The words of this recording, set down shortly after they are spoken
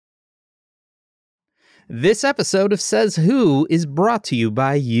This episode of Says Who is brought to you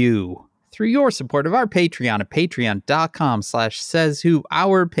by you through your support of our Patreon at patreon.com/sayswho,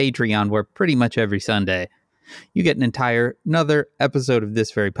 our Patreon, where pretty much every Sunday you get another episode of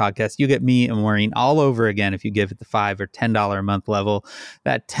this very podcast. You get me and Maureen all over again if you give it the $5 or $10 a month level.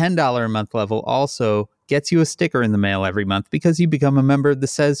 That $10 a month level also gets you a sticker in the mail every month because you become a member of the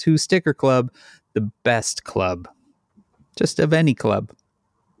Says Who Sticker Club, the best club, just of any club.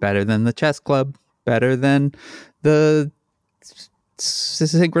 Better than the chess club, better than the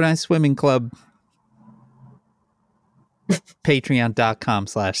synchronized swimming club.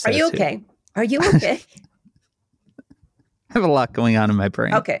 Patreon.com/sayswho. Are you okay? Are you okay? I have a lot going on in my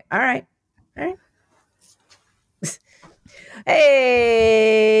brain. Okay. All right.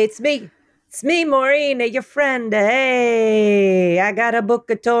 Hey, it's me. It's me, Maureen, your friend. Hey, I got a book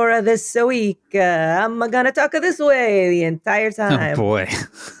of Torah this week. I'm going to talk this way the entire time. Oh, boy.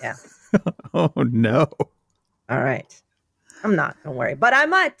 Yeah. Oh, no. All right. I'm not. Don't worry. But I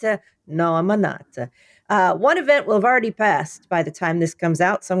might. No, I'm not. One event will have already passed by the time this comes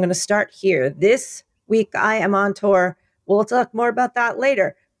out, so I'm going to start here. This week, I am on tour. We'll talk more about that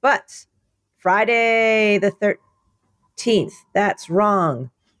later. But Friday the 13th, that's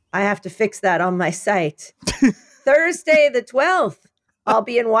wrong. I have to fix that on my site. Thursday the 12th, I'll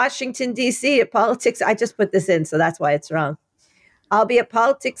be in Washington, D.C. at Politics. I just put this in, so that's why it's wrong. I'll be at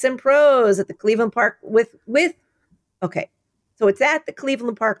Politics and Prose at the Cleveland Park okay. So it's at the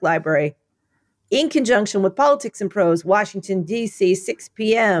Cleveland Park Library in conjunction with Politics and Prose, Washington, D.C., 6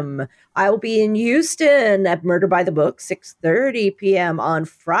 p.m. I will be in Houston at Murder by the Book, 6:30 p.m. on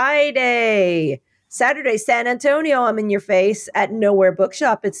Friday. Saturday, San Antonio, I'm in your face at Nowhere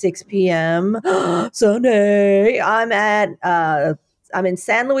Bookshop at 6 p.m. Sunday, I'm in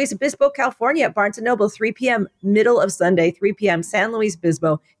San Luis Obispo, California at Barnes & Noble, 3 p.m. Middle of Sunday, 3 p.m. San Luis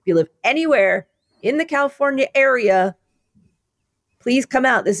Obispo. If you live anywhere in the California area, please come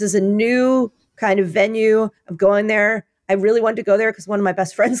out. This is a new kind of venue. I'm going there. I really wanted to go there because one of my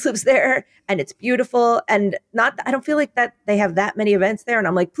best friends lives there and it's beautiful. And I don't feel like that they have that many events there. And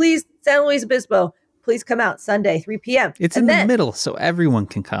I'm like, please, San Luis Obispo, please come out Sunday, 3 p.m. It's in the middle, so everyone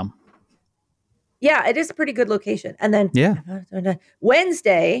can come. Yeah, it is a pretty good location. And then yeah.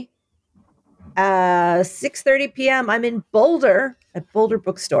 Wednesday, 6:30 p.m., I'm in Boulder at Boulder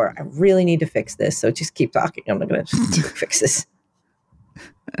Bookstore. I really need to fix this, so just keep talking. I'm going to fix this.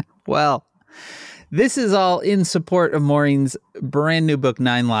 Well, this is all in support of Maureen's brand new book,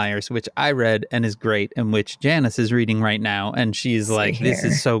 9 Liars, which I read and is great, and which Janice is reading right now. And she's like, this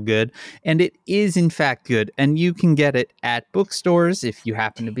is so good. And it is, in fact, good. And you can get it at bookstores. If you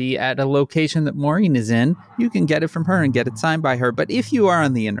happen to be at a location that Maureen is in, you can get it from her and get it signed by her. But if you are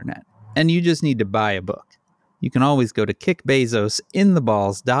on the internet and you just need to buy a book, you can always go to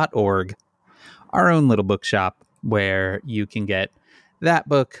kickbezosintheballs.org, our own little bookshop, where you can get that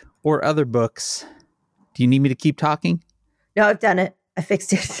book or other books. Do you need me to keep talking? No, I've done it. I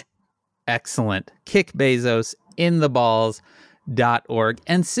fixed it. Excellent. kickbezosintheballs.org.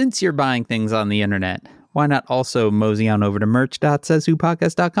 And since you're buying things on the internet, why not also mosey on over to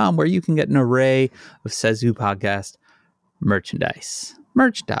merch.sayswhopodcast.com, where you can get an array of Says Who Podcast merchandise.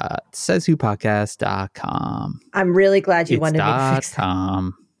 merch.sayswhopodcast.com. I'm really glad you wanted me to fix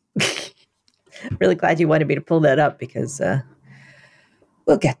that. Really glad you wanted me to pull that up because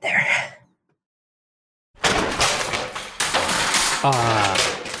we'll get there.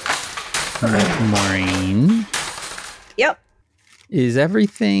 Maureen. Yep. Is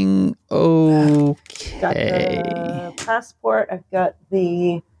everything okay? Got the passport. I've got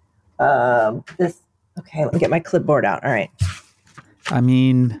the this. Okay, let me get my clipboard out. All right. I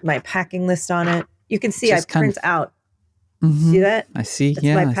mean, my packing list on it. You can see I print out. See that? I see. That's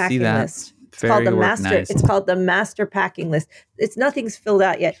my packing I see that. List. It's called the master. It's called the master packing list. Nothing's filled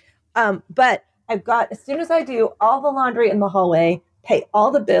out yet. But I've got, as soon as I do all the laundry in the hallway, pay all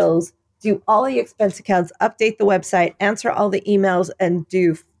the bills, do all the expense accounts, update the website, answer all the emails, and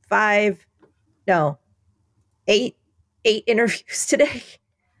do 8 interviews today,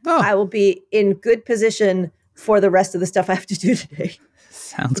 I will be in good position for the rest of the stuff I have to do today.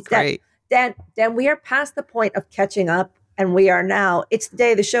 Sounds great. Dan, we are past the point of catching up, and we are now, it's the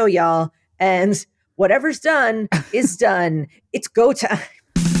day of the show, y'all, and whatever's done is done. It's go time.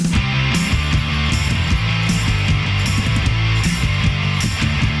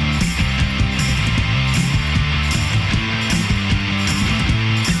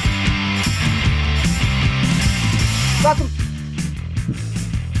 Welcome.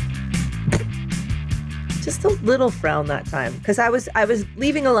 Just a little frown that time because I was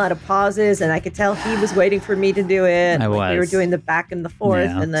leaving a lot of pauses and I could tell he was waiting for me to do it. I was. We were doing the back and the forth,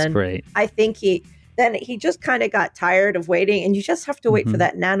 yeah, and then great. I think then he just kind of got tired of waiting. And you just have to wait for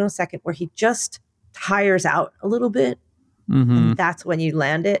that nanosecond where he just tires out a little bit. And that's when you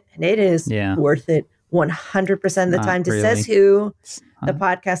land it. And it is worth it 100% of the time. To Says Who, the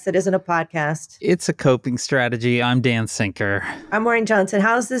podcast that isn't a podcast. It's a coping strategy. I'm Dan Sinker. I'm Maureen Johnson.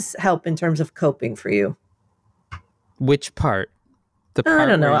 How does this help in terms of coping for you? Which part? The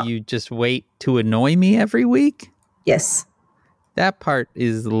part where you just wait to annoy me every week? Yes. That part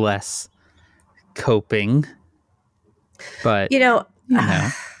is less coping. But, you know.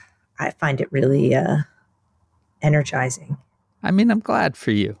 I find it really energizing. I mean, I'm glad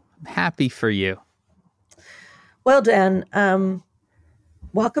for you. I'm happy for you. Well, Dan,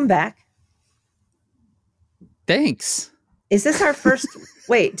 welcome back. Thanks. Is this our first?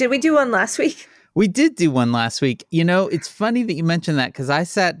 Wait, did we do one last week? We did do one last week. You know, it's funny that you mentioned that because I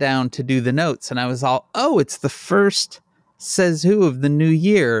sat down to do the notes and I was all, it's the first Says Who of the new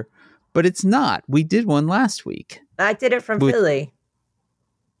year, but it's not. We did one last week. I did it from Philly.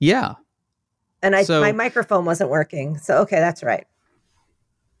 Yeah. And my microphone wasn't working. So, okay, that's right.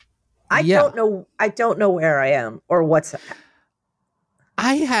 I don't know where I am or what's.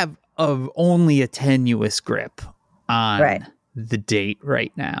 I have only a tenuous grip on the date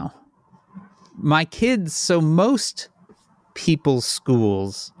right now. My kids, so most people's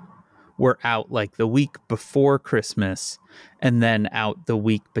schools were out like the week before Christmas and then out the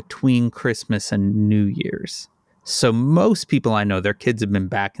week between Christmas and New Year's. So most people I know, their kids have been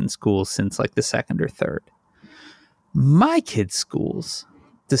back in school since like the 2nd or 3rd. My kids' schools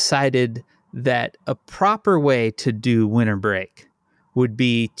decided that a proper way to do winter break would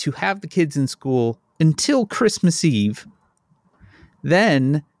be to have the kids in school until Christmas Eve.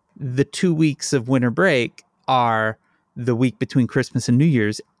 Then the 2 weeks of winter break are the week between Christmas and New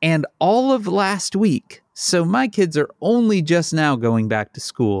Year's and all of last week. So my kids are only just now going back to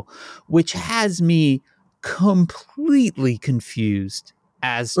school, which has me completely confused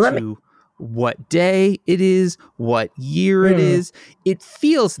as to what day it is, what year it is. It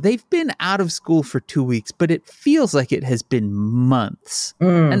feels they've been out of school for 2 weeks, but it feels like it has been months,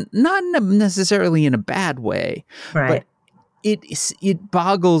 and not necessarily in a bad way, but it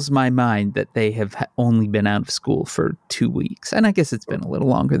boggles my mind that they have only been out of school for 2 weeks. And I guess it's been a little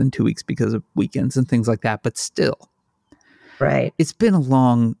longer than 2 weeks because of weekends and things like that, but still. Right. It's been a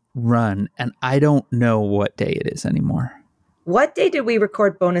long run, and I don't know what day it is anymore. What day did we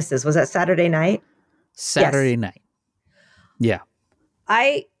record bonuses? Was that Saturday night? Saturday night. Yeah.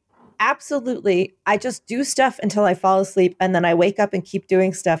 I just do stuff until I fall asleep, and then I wake up and keep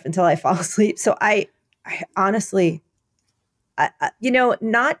doing stuff until I fall asleep. So I honestly,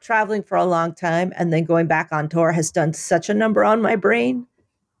 not traveling for a long time and then going back on tour has done such a number on my brain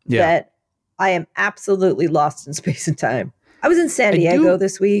that I am absolutely lost in space and time. I was in San Diego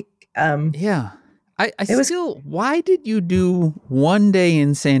this week. Why did you do one day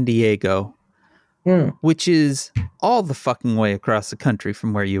in San Diego, which is all the fucking way across the country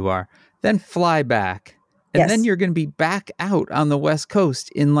from where you are, then fly back, and then you're going to be back out on the West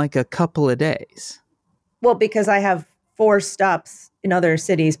Coast in like a couple of days? Well, because I have 4 stops in other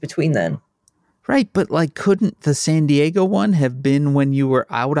cities between then. Right, but like, couldn't the San Diego one have been when you were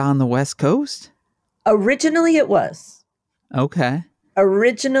out on the West Coast? Originally it was. Okay.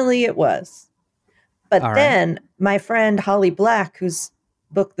 Originally it was. But then my friend Holly Black, whose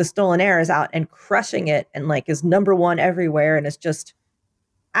book The Stolen Air is out and crushing it and like is #1 everywhere and is just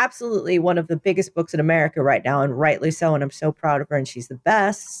absolutely one of the biggest books in America right now, and rightly so, and I'm so proud of her and she's the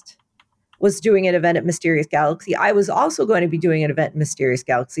best, was doing an event at Mysterious Galaxy. I was also going to be doing an event in Mysterious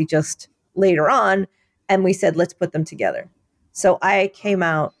Galaxy just later on, and we said, let's put them together. So I came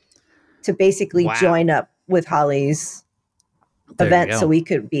out to basically join up with Holly's event so we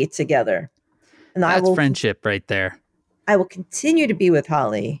could be together. And that's friendship right there. I will continue to be with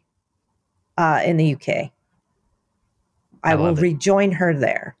Holly in the UK. I will rejoin her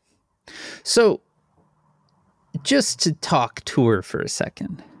there. So just to talk tour for a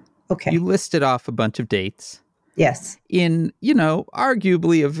second. Okay. You listed off a bunch of dates. Yes. In,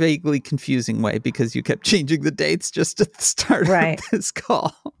 arguably a vaguely confusing way because you kept changing the dates just at the start of this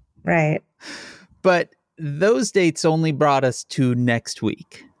call. Right. But those dates only brought us to next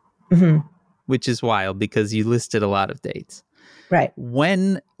week, which is wild because you listed a lot of dates. Right.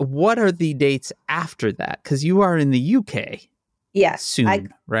 What are the dates after that? Because you are in the UK. Yes.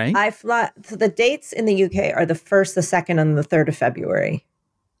 Soon, right? I fly. So the dates in the UK are the 1st, the 2nd, and the 3rd of February.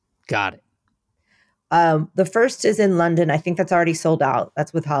 Got it. The 1st is in London. I think that's already sold out.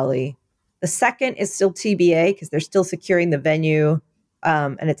 That's with Holly. The 2nd is still TBA because they're still securing the venue.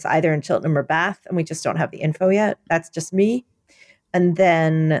 And it's either in Cheltenham or Bath, and we just don't have the info yet. That's just me. And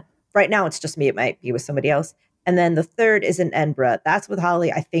then right now it's just me. It might be with somebody else. And then the third is in Edinburgh. That's with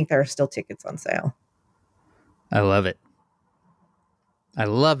Holly. I think there are still tickets on sale. I love it. I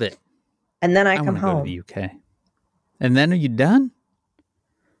love it. And then I come wanna home. Go to the UK. And then are you done?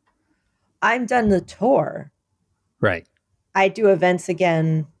 I'm done the tour. Right. I do events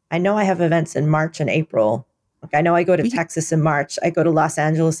again. I know I have events in March and April. Like I know I go to Texas in March. I go to Los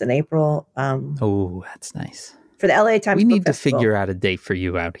Angeles in April. Oh, that's nice. For the LA Times We need Book to Festival. figure out a date for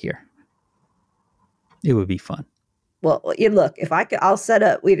you out here. It would be fun. Well, you look, if I could, I'll set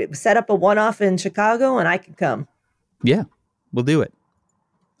up. We set up a one-off in Chicago, and I can come. Yeah, we'll do it.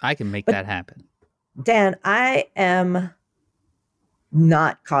 I can make that happen. Dan, I am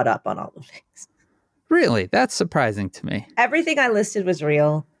not caught up on all the things. Really? That's surprising to me. Everything I listed was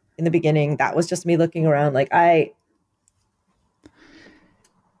real in the beginning. That was just me looking around.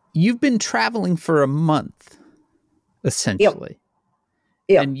 You've been traveling for a month, essentially.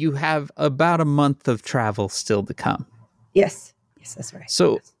 Yep. And you have about a month of travel still to come. Yes, that's right.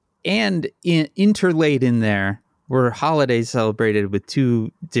 So, and interlaid in there were holidays celebrated with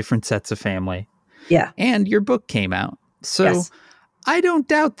 2 different sets of family. Yeah. And your book came out. So Yes. I don't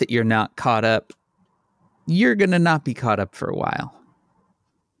doubt that you're not caught up. You're going to not be caught up for a while.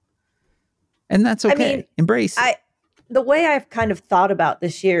 And that's okay. I mean, Embrace it. The way I've kind of thought about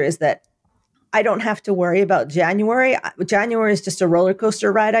this year is that I don't have to worry about January. January is just a roller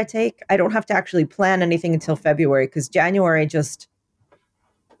coaster ride I take. I don't have to actually plan anything until February because January I just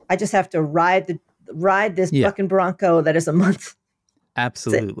have to ride this bucking bronco that is a month.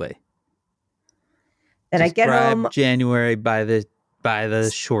 Absolutely. And just I get grab home January by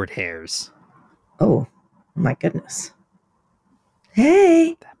the short hairs. Oh my goodness.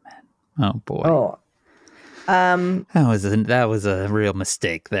 Hey. Oh boy. Oh. That was a real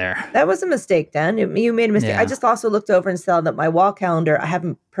mistake there. That was a mistake, Dan. You made a mistake. Yeah. I just also looked over and saw that my wall calendar, I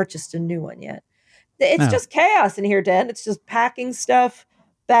haven't purchased a new one yet. It's just chaos in here, Dan. It's just packing stuff,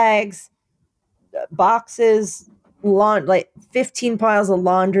 bags, boxes, 15 piles of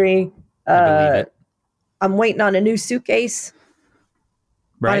laundry. I believe it. I'm waiting on a new suitcase.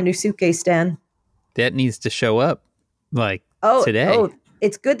 Right. On a new suitcase, Dan. That needs to show up today. Oh,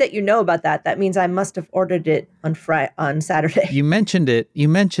 it's good that you know about that. That means I must have ordered it on Saturday. You mentioned it. You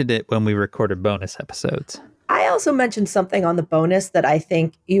mentioned it when we recorded bonus episodes. I also mentioned something on the bonus that I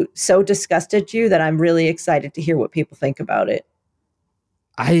think so disgusted you that I'm really excited to hear what people think about it.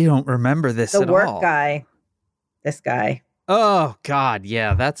 I don't remember this at all. The work guy. This guy. Oh, God.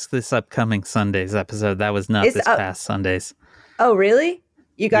 Yeah, that's this upcoming Sunday's episode. That was not this past Sunday's. Oh, really?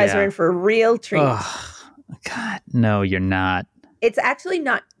 You guys are in for a real treat. Oh, God. No, you're not. It's actually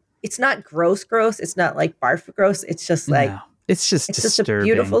not. It's not gross. It's not like barf gross. It's just like. No, it's just disturbing. Just a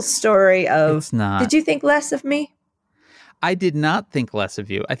beautiful story of. It's not. Did you think less of me? I did not think less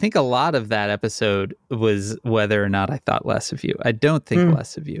of you. I think a lot of that episode was whether or not I thought less of you. I don't think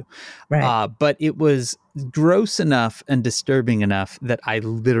less of you. Right. But it was gross enough and disturbing enough that I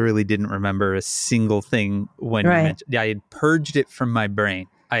literally didn't remember a single thing when you mentioned. I had purged it from my brain.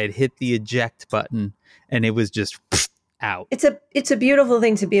 I had hit the eject button and it was just out. It's a beautiful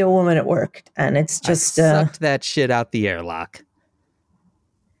thing to be a woman at work, and it's just I sucked that shit out the airlock.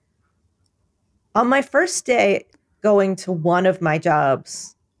 On my first day going to one of my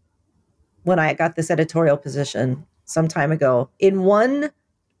jobs, when I got this editorial position some time ago, in one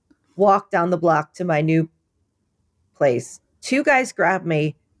walk down the block to my new place, 2 guys grabbed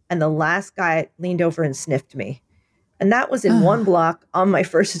me, and the last guy leaned over and sniffed me. And that was in one block on my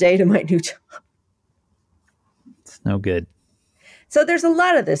first day to my new job. It's no good. So there's a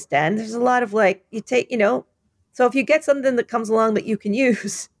lot of this, Dan. There's a lot of you take, so if you get something that comes along that you can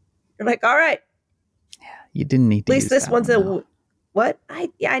use, you're like, all right. Yeah, you didn't need to. At least this one's what?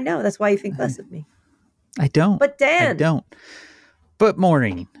 I know. That's why you think less of me. I don't. But Dan. I don't. But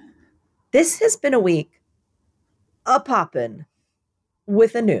Maureen. This has been a week a-poppin'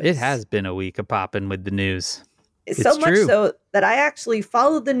 with the news. It has been a week a-poppin' with the news. So much so that I actually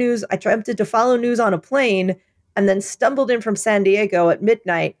followed the news. I attempted to follow news on a plane and then stumbled in from San Diego at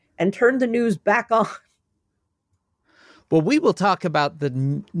midnight and turned the news back on. Well, we will talk about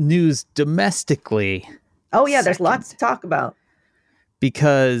the news domestically. Oh, yeah, there's lots to talk about.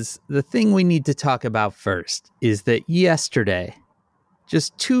 Because the thing we need to talk about first is that yesterday,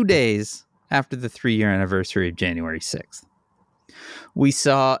 just 2 days after the 3-year anniversary of January 6th, we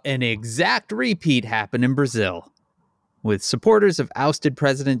saw an exact repeat happen in Brazil, with supporters of ousted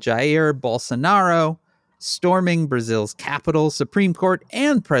President Jair Bolsonaro storming Brazil's capital, Supreme Court,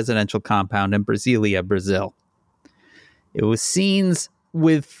 and presidential compound in Brasilia, Brazil. It was scenes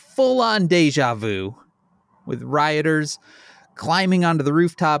with full-on deja vu, with rioters climbing onto the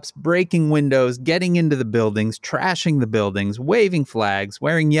rooftops, breaking windows, getting into the buildings, trashing the buildings, waving flags,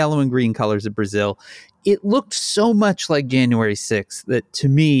 wearing yellow and green colors of Brazil. It looked so much like January 6th that to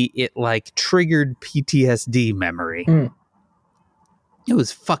me, it like triggered PTSD memory. It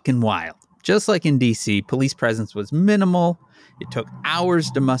was fucking wild. Just like in DC, police presence was minimal. It took hours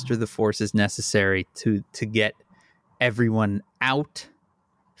to muster the forces necessary to get everyone out.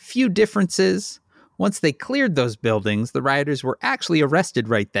 Few differences. Once they cleared those buildings, the rioters were actually arrested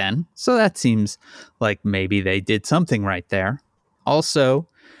right then. So that seems like maybe they did something right there. Also,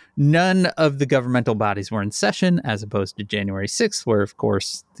 none of the governmental bodies were in session, as opposed to January 6th, where, of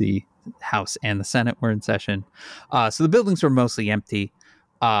course, the House and the Senate were in session. So the buildings were mostly empty.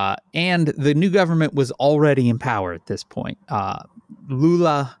 And the new government was already in power at this point.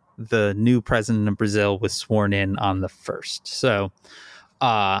 Lula, the new president of Brazil, was sworn in on the 1st. So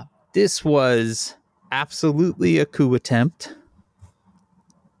this was absolutely a coup attempt.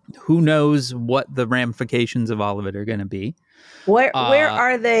 Who knows what the ramifications of all of it are going to be? Where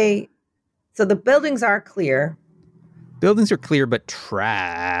are they? So the buildings are clear. Buildings are clear, but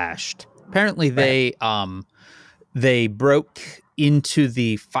trashed. Apparently, they broke into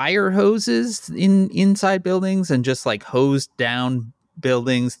the fire hoses inside buildings and just like hosed down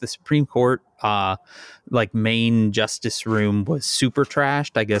buildings. The Supreme Court, like main justice room, was super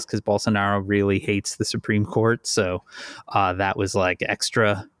trashed, I guess, because Bolsonaro really hates the Supreme Court. So that was like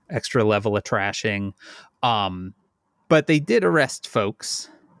extra level of trashing. But they did arrest folks.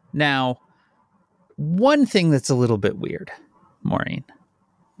 Now, one thing that's a little bit weird, Maureen.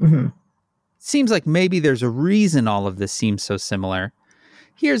 Seems like maybe there's a reason all of this seems so similar.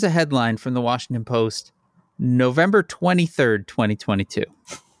 Here's a headline from the Washington Post, November 23rd, 2022.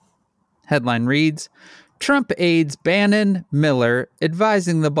 Headline reads, Trump aides Bannon Miller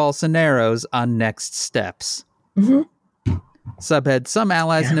advising the Bolsonaros on next steps. Subhead, some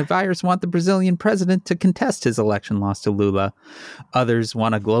allies and advisors want the Brazilian president to contest his election loss to Lula. Others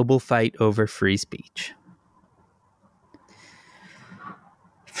want a global fight over free speech.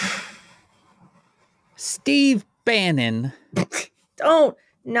 Steve Bannon.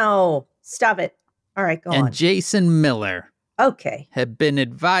 No, stop it. All right, go on. And Jason Miller. Okay. Have been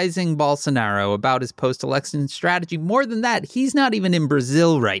advising Bolsonaro about his post-election strategy. More than that, he's not even in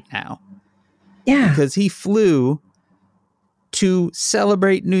Brazil right now. Yeah. Because he flew to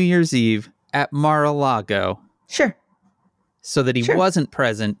celebrate New Year's Eve at Mar-a-Lago. Sure. So that he wasn't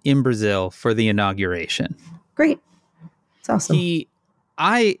present in Brazil for the inauguration. Great. It's awesome.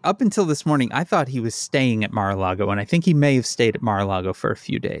 Up until this morning, I thought he was staying at Mar-a-Lago, and I think he may have stayed at Mar-a-Lago for a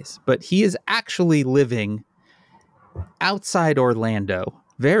few days. But he is actually living outside Orlando,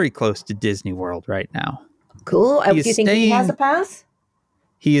 very close to Disney World right now. Cool. Do you think he has a pass?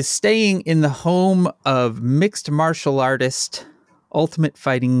 He is staying in the home of mixed martial artist, ultimate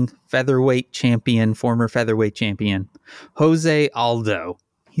fighting featherweight champion, former featherweight champion, Jose Aldo.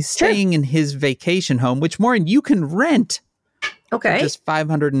 He's staying in his vacation home, which, Maureen, you can rent. Okay. Just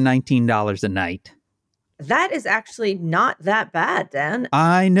 $519 a night. That is actually not that bad, Dan.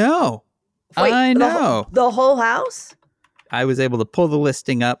 I know. Wait, I know. The whole house? I was able to pull the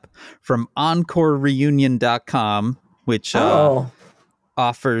listing up from EncoreReunion.com, which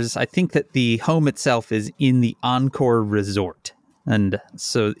offers, I think that the home itself is in the Encore Resort. And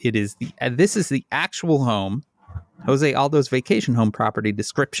so it is this is the actual home, Jose Aldo's vacation home property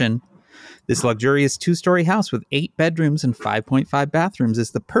description. This luxurious 2-story house with 8 bedrooms and 5.5 bathrooms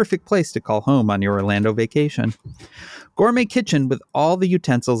is the perfect place to call home on your Orlando vacation. Gourmet kitchen with all the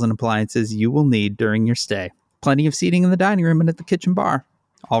utensils and appliances you will need during your stay. Plenty of seating in the dining room and at the kitchen bar.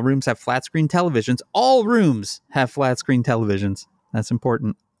 All rooms have flat screen televisions. All rooms have flat screen televisions. That's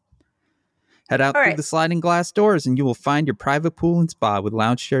important. Head out through the sliding glass doors and you will find your private pool and spa with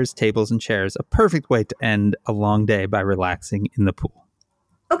lounge chairs, tables, and chairs. A perfect way to end a long day by relaxing in the pool.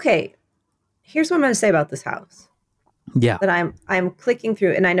 Okay. Here's what I'm going to say about this house. Yeah. That I'm clicking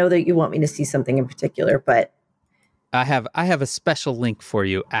through, and I know that you want me to see something in particular, but I have a special link for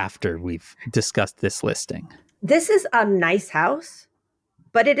you after we've discussed this listing. This is a nice house,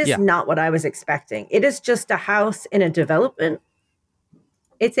 but it is not what I was expecting. It is just a house in a development.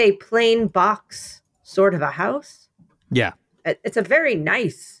 It's a plain box sort of a house. Yeah. It's a very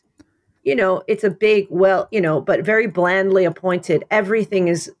nice, it's a big, but very blandly appointed. Everything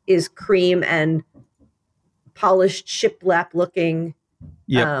is cream and polished shiplap looking.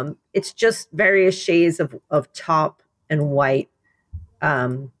 Yeah. It's just various shades of taupe and white.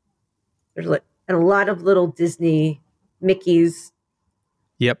 There's and a lot of little Disney Mickeys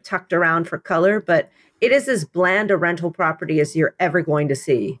tucked around for color, but it is as bland a rental property as you're ever going to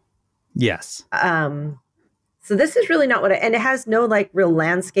see. Yes. So this is really not and it has no like real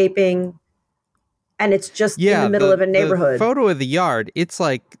landscaping, and it's just in the middle of a neighborhood. The photo of the yard, it's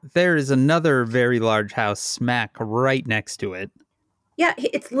like there is another very large house smack right next to it. Yeah,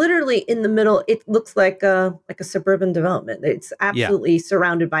 it's literally in the middle. It looks like a suburban development. It's absolutely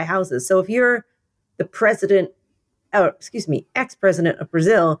surrounded by houses. So if you're the ex-president of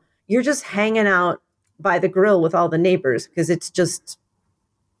Brazil, you're just hanging out by the grill with all the neighbors because it's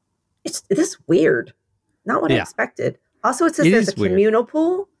this weird. Not what I expected. Also, it says there's a communal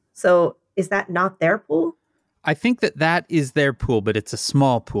pool. So is that not their pool? I think that is their pool, but it's a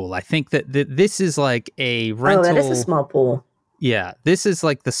small pool. I think that this is like a rental. Oh, that is a small pool. Yeah, this is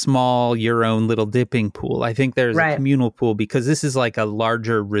like the small, your own little dipping pool. I think there's a communal pool because this is like a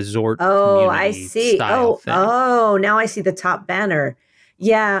larger resort. Oh, I see. Style thing. Now I see the top banner.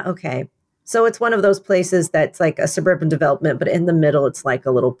 Yeah, okay. So it's one of those places that's like a suburban development, but in the middle, it's like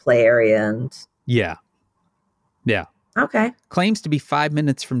a little play area. And yeah. Okay. Claims to be 5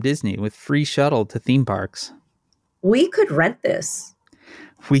 minutes from Disney with free shuttle to theme parks. We could rent this.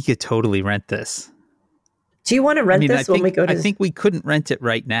 We could totally rent this. Do you want to rent this when we go to... I think we couldn't rent it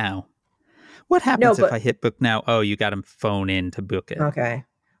right now. What happens if I hit book now? Oh, you got to phone in to book it. Okay.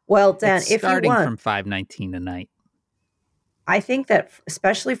 Well, Dan, if you want... starting from $5.19 a night. I think that,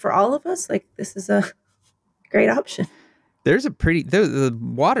 especially for all of us, like this is a great option. There's the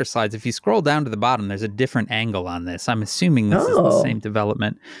water slides. If you scroll down to the bottom, there's a different angle on this. I'm assuming this is the same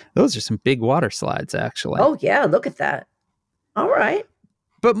development. Those are some big water slides, actually. Oh, yeah. Look at that. All right.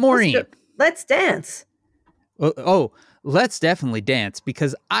 But Maureen... Let's dance. Let's definitely dance,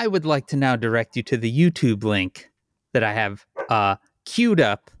 because I would like to now direct you to the YouTube link that I have queued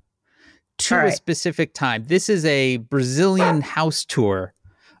up to a specific time. This is a Brazilian house tour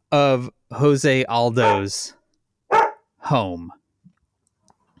of Jose Aldo's home.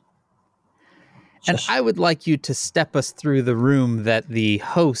 And I would like you to step us through the room that the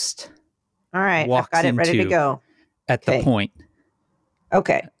host walks I've got it ready to go. At the point.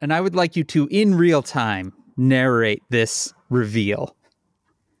 Okay. And I would like you to, in real time, narrate this reveal.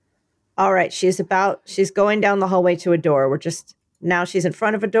 All right. She's going down the hallway to a door. Now she's in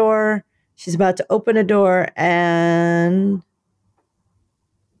front of a door. She's about to open a door and...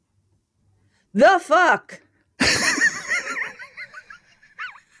 The fuck?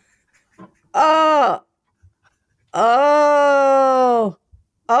 Oh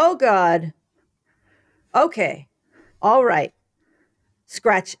God. Okay. All right.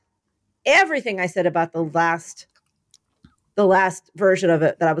 Scratch everything I said about the last version of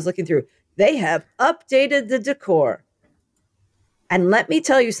it that I was looking through. They have updated the decor. And let me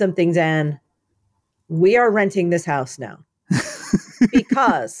tell you something, Dan. We are renting this house now.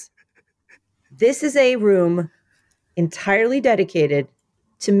 Because this is a room entirely dedicated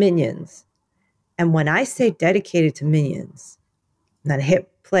to Minions. And when I say dedicated to Minions, and then hit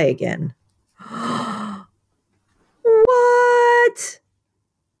play again. What?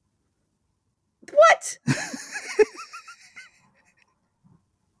 What?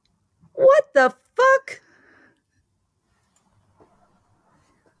 What the fuck?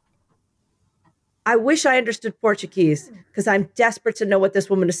 I wish I understood Portuguese because I'm desperate to know what this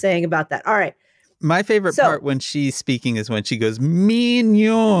woman is saying about that. All right. My favorite part when she's speaking is when she goes,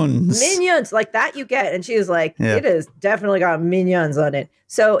 minions. Minions, like that you get. And she was like, It has definitely got minions on it.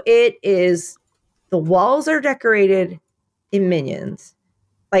 So it is, the walls are decorated in Minions.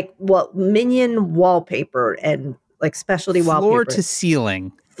 Like Minion wallpaper and like specialty wallpaper. Floor to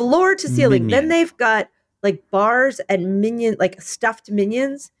ceiling. Minion. Then they've got like bars and minion, like stuffed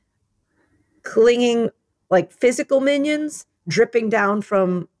minions clinging, like physical minions dripping down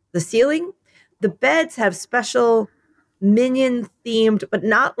from the ceiling. The beds have special Minion themed, but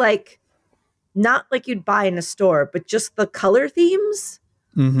not like you'd buy in a store, but just the color themes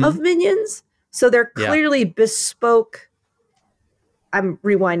of Minions. So they're clearly bespoke. I'm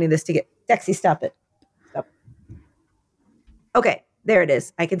rewinding this to get Dexy. Stop it. Stop. Okay, there it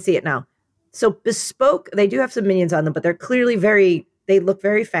is. I can see it now. So bespoke. They do have some Minions on them, but they're clearly they look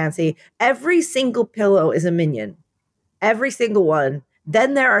very fancy. Every single pillow is a Minion. Every single one.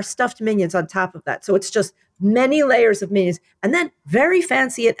 Then there are stuffed Minions on top of that. So it's just many layers of Minions. And then very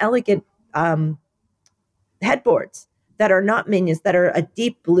fancy and elegant headboards that are not Minions, that are a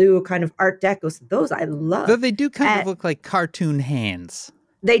deep blue kind of Art Deco. So those I love. Though they do kind of look like cartoon hands.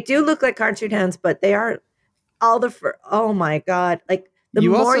 They do look like cartoon hands, but they are oh my God. Like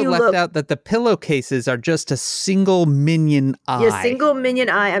you left out that the pillowcases are just a single Minion eye. Yeah, single Minion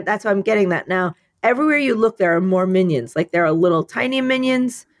eye. That's why I'm getting that now. Everywhere you look, there are more Minions. Like there are little tiny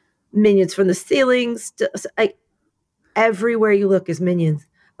Minions from the ceilings. Like everywhere you look is Minions.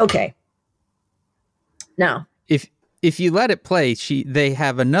 Okay. Now, if you let it play, they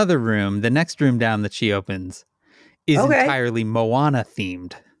have another room. The next room down that she opens is entirely Moana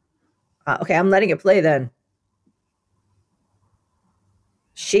themed. Okay, I'm letting it play then.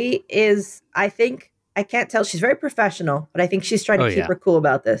 She is, I think, I can't tell. She's very professional, but I think she's trying to keep her cool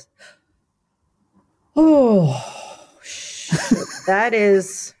about this. Oh, shit. That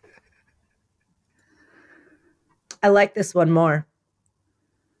is... I like this one more.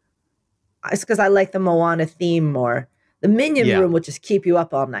 It's because I like the Moana theme more. The Minion room will just keep you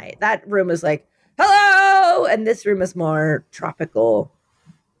up all night. That room is like, hello! And this room is more tropical.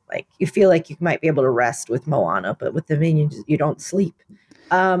 Like, you feel like you might be able to rest with Moana, but with the Minions, you don't sleep.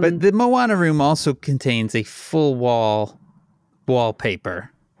 But the Moana room also contains a full wallpaper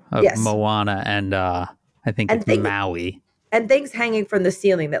of Moana and I think it's Maui. And things hanging from the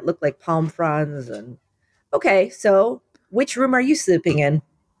ceiling that look like palm fronds. And okay, so which room are you sleeping in?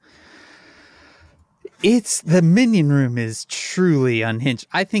 The Minion room is truly unhinged.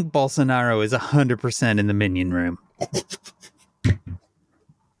 I think Bolsonaro is 100% in the Minion room.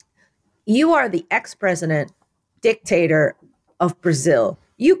 You are the ex-president, dictator of Brazil.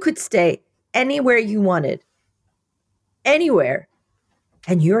 You could stay anywhere you wanted. Anywhere.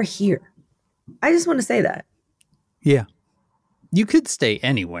 And you're here. I just want to say that. Yeah. You could stay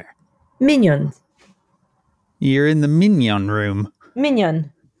anywhere. Minions. You're in the Minion room.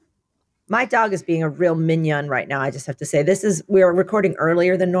 Minion. My dog is being a real minion right now. I just have to say, we're recording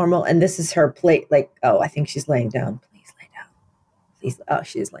earlier than normal, and this is her plate. I think she's laying down. Please lay down. Please. Oh,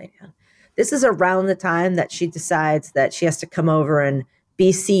 she is laying down. This is around the time that she decides that she has to come over and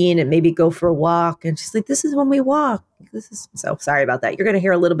be seen and maybe go for a walk. And she's like, this is when we walk. So sorry about that. You're going to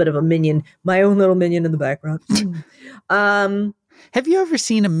hear a little bit of a minion, my own little minion in the background. Have you ever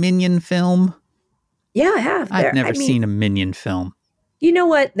seen a Minion film? Yeah, I have. I've never seen a Minion film. You know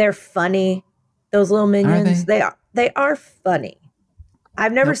what? They're funny. Those little minions. Are they are funny.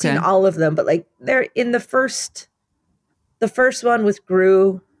 I've never seen all of them, but they're in the first one with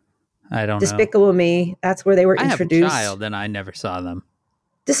Gru. I don't know. Despicable Me. That's where they were introduced. I have a child and I never saw them.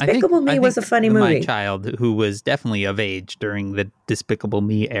 Despicable Me was a funny movie. My child, who was definitely of age during the Despicable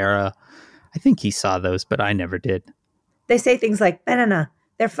Me era, I think he saw those, but I never did. They say things like banana.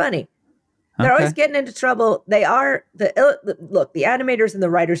 They're funny. They're always getting into trouble. They are the animators and the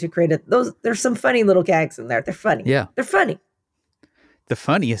writers who created those. There's some funny little gags in there. They're funny. Yeah, they're funny. The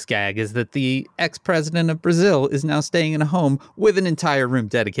funniest gag is that the ex-president of Brazil is now staying in a home with an entire room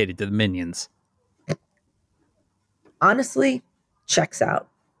dedicated to the Minions. Honestly, checks out.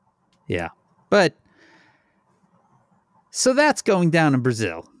 Yeah, but so that's going down in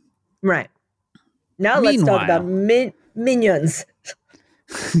Brazil, right? Now let's talk about Minions.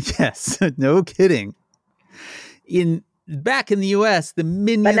 Yes, no kidding. Back in the U.S., the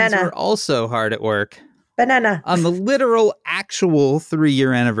Minions were also hard at work. Banana. On the literal, actual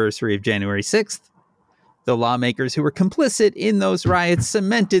 3-year anniversary of January 6th, the lawmakers who were complicit in those riots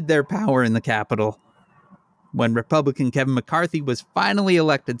cemented their power in the Capitol. When Republican Kevin McCarthy was finally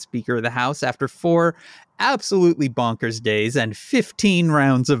elected Speaker of the House after 4 absolutely bonkers days and 15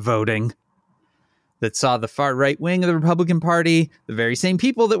 rounds of voting that saw the far right wing of the Republican Party, the very same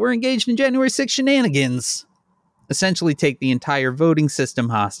people that were engaged in January 6th shenanigans, essentially take the entire voting system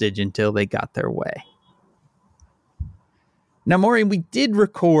hostage until they got their way. Now, Maureen, we did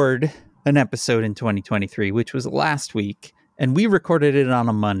record an episode in 2023, which was last week, and we recorded it on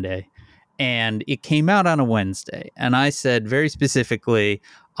a Monday, and it came out on a Wednesday. And I said very specifically,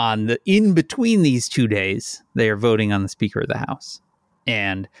 in between these 2 days, they are voting on the Speaker of the House.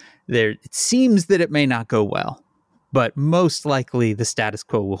 And it seems that it may not go well, but most likely the status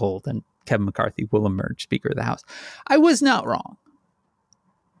quo will hold and Kevin McCarthy will emerge Speaker of the House. I was not wrong.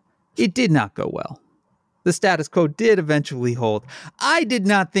 It did not go well. The status quo did eventually hold. I did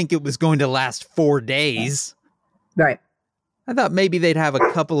not think it was going to last 4 days. Right. I thought maybe they'd have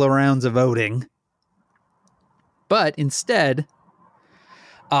a couple of rounds of voting. But instead,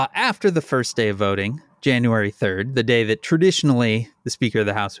 after the first day of voting, January 3rd, the day that traditionally the Speaker of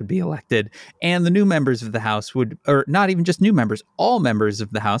the House would be elected, and the new members of the House or not even just new members, all members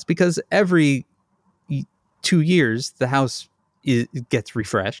of the House, because every 2 years the House gets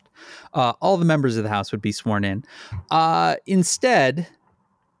refreshed. All the members of the House would be sworn in. Instead,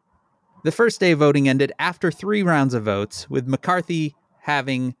 the first day of voting ended after 3 rounds of votes, with McCarthy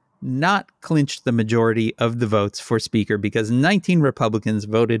having not clinched the majority of the votes for Speaker because 19 Republicans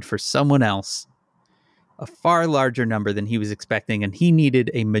voted for someone else, a far larger number than he was expecting, and he needed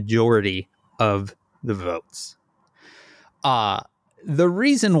a majority of the votes. The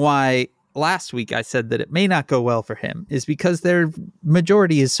reason why last week I said that it may not go well for him is because their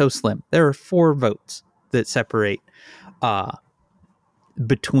majority is so slim. There are 4 votes. that separate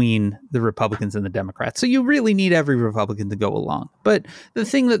between the Republicans and the Democrats. So you really need every Republican to go along. But the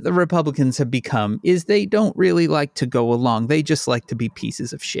thing that the Republicans have become is they don't really like to go along. They just like to be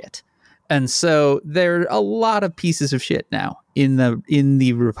pieces of shit. And so there are a lot of pieces of shit now in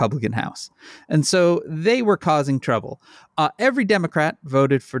the Republican House. And so they were causing trouble. Every Democrat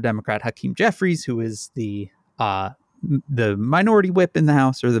voted for Democrat Hakeem Jeffries, who is the minority whip in the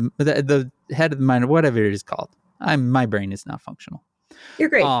House, or the head of the minority, whatever it is called. My brain is not functional. You're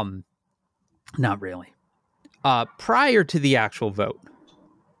great. Not really. Prior to the actual vote,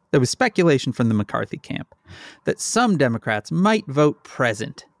 there was speculation from the McCarthy camp that some Democrats might vote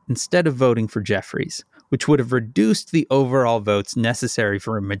present instead of voting for Jeffries, which would have reduced the overall votes necessary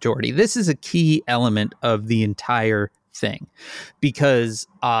for a majority. This is a key element of the entire thing, because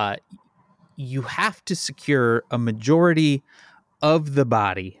you have to secure a majority of the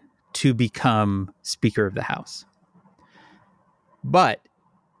body to become Speaker of the House. But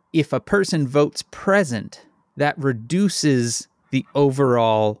if a person votes present, that reduces the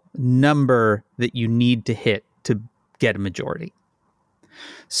overall number that you need to hit to get a majority.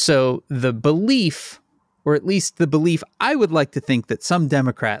 So the belief, or at least the belief, I would like to think that some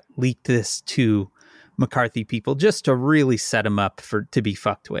Democrat leaked this to McCarthy people just to really set them up to be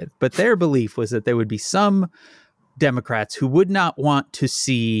fucked with. But their belief was that there would be some Democrats who would not want to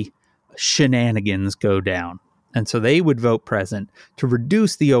see shenanigans go down. And so they would vote present to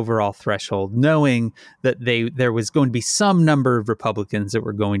reduce the overall threshold, knowing that there was going to be some number of Republicans that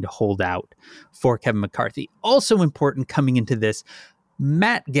were going to hold out for Kevin McCarthy. Also important coming into this,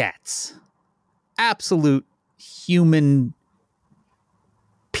 Matt Gaetz, absolute human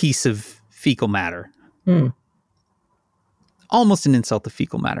piece of fecal matter. Almost an insult to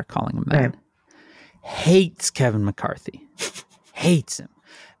fecal matter calling him that. Right. Hates Kevin McCarthy. Hates him.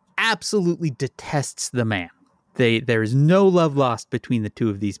 Absolutely detests the man. There is no love lost between the two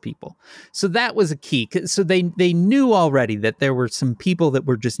of these people. So that was a key. So they knew already that there were some people that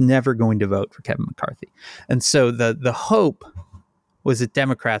were just never going to vote for Kevin McCarthy. And so the hope was that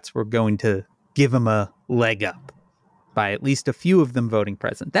Democrats were going to give him a leg up by at least a few of them voting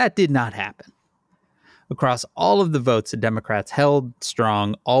present. That did not happen. Across all of the votes, the Democrats held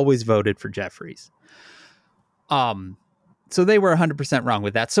strong, always voted for Jeffries. So they were 100% wrong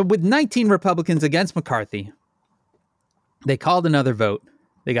with that. So with 19 Republicans against McCarthy, they called another vote.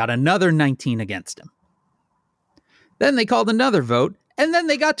 They got another 19 against him. Then they called another vote, and then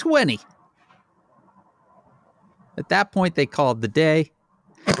they got 20. At that point, they called the day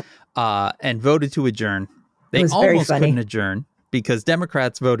and voted to adjourn. They almost couldn't adjourn because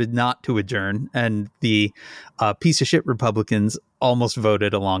Democrats voted not to adjourn, and the piece of shit Republicans almost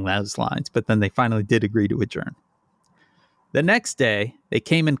voted along those lines. But then they finally did agree to adjourn. The next day, they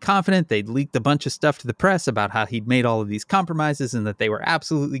came in confident. They'd leaked a bunch of stuff to the press about how he'd made all of these compromises and that they were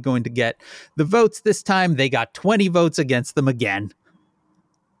absolutely going to get the votes. This time, they got 20 votes against them again.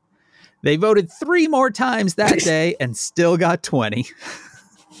 They voted 3 more times that day and still got 20.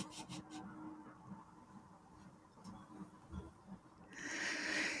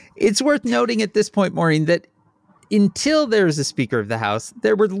 It's worth noting at this point, Maureen, that until there was a Speaker of the House,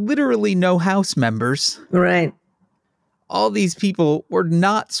 there were literally no House members. Right. All these people were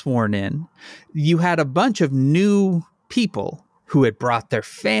not sworn in. You had a bunch of new people who had brought their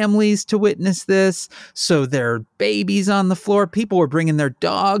families to witness this. So there are babies on the floor. People were bringing their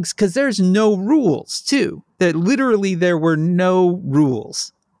dogs because there's no rules, too. There were no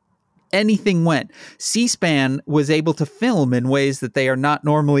rules. Anything went. C-SPAN was able to film in ways that they are not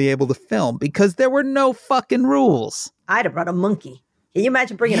normally able to film because there were no fucking rules. I'd have brought a monkey. Can you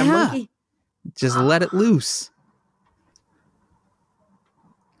imagine bringing a monkey? Just let it loose.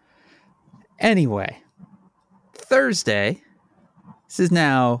 Anyway, Thursday, this is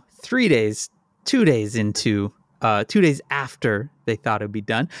now 2 days after they thought it would be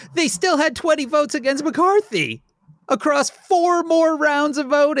done. They still had 20 votes against McCarthy across 4 more rounds of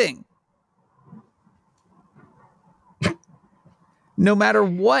voting. No matter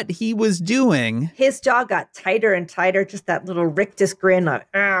what he was doing. His jaw got tighter and tighter, just that little rictus grin of,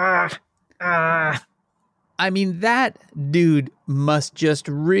 I mean, that dude must just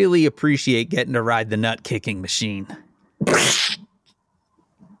really appreciate getting to ride the nut-kicking machine.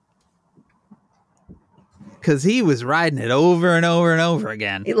 Because he was riding it over and over and over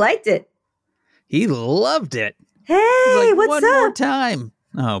again. He liked it. He loved it. Hey, what's up? One more time.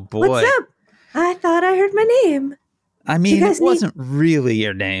 Oh, boy. What's up? I thought I heard my name. I mean, it wasn't really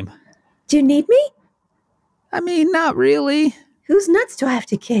your name. Do you need me? I mean, not really. Whose nuts do I have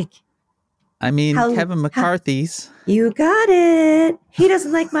to kick? I mean, Kevin McCarthy's. You got it. He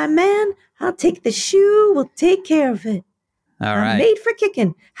doesn't like my man. I'll take the shoe. We'll take care of it. All right. Made for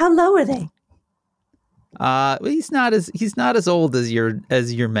kicking. How low are they? He's not as old as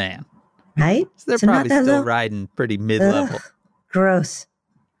your man. Right? So they're probably still riding pretty mid-level. Ugh, gross.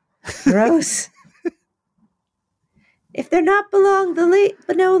 Gross. If they're not below the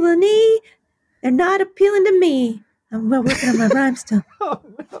knee, they're not appealing to me. I'm working on my rhyme still. Oh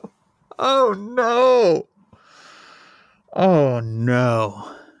no. Oh no. Oh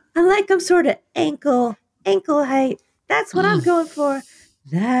no. I like them sort of ankle height. That's what I'm going for.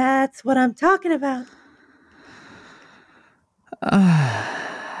 That's what I'm talking about.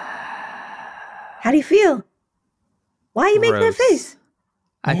 How do you feel? Why are you making that face?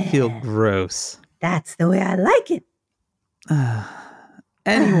 I feel gross. That's the way I like it.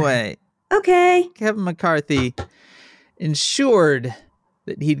 Anyway. Okay. Kevin McCarthy ensured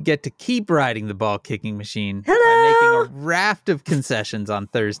that he'd get to keep riding the ball kicking machine by making a raft of concessions on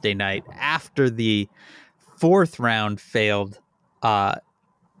Thursday night after the fourth round failed. The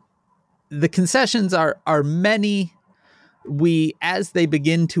concessions are many. As they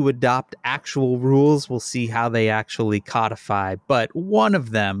begin to adopt actual rules, we'll see how they actually codify. But one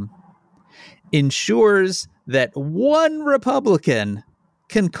of them ensures that one Republican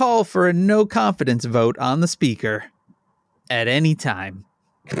can call for a no confidence vote on the speaker at any time.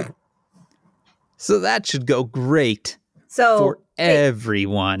 So that should go great for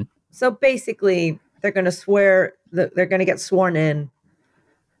everyone. So basically, they're going to they're going to get sworn in.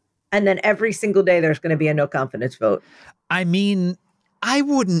 And then every single day, there's going to be a no confidence vote. I mean, I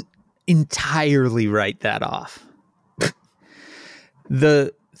wouldn't entirely write that off.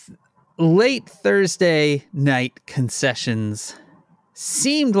 The late Thursday night concessions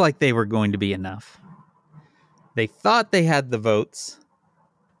seemed like they were going to be enough. They thought they had the votes.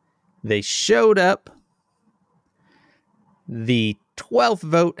 They showed up. The 12th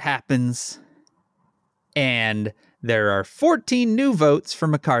vote happens. And there are 14 new votes for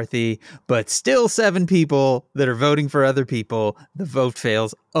McCarthy, but still 7 people that are voting for other people. The vote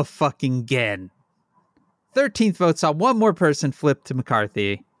fails again. 13th vote saw one more person flip to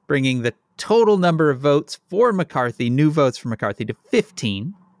McCarthy, bringing the total number of votes for McCarthy, new votes for McCarthy, to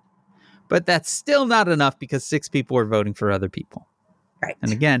 15. But that's still not enough because 6 people were voting for other people. Right.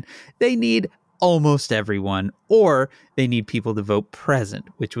 And again, they need almost everyone, or they need people to vote present,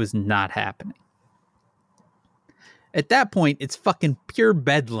 which was not happening. At that point, it's fucking pure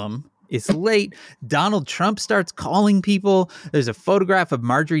bedlam. It's late. Donald Trump starts calling people. There's a photograph of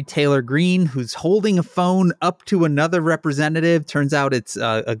Marjorie Taylor Greene who's holding a phone up to another representative. Turns out it's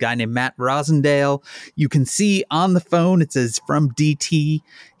a guy named Matt Rosendale. You can see on the phone, it says from DT.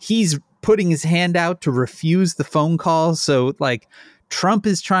 He's putting his hand out to refuse the phone call. So like Trump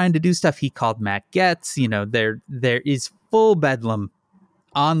is trying to do stuff. He called Matt Gaetz. You know, there is full bedlam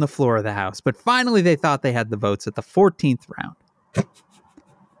on the floor of the House. But finally, they thought they had the votes at the 14th round.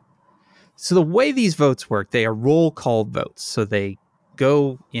 So the way these votes work, they are roll call votes. So they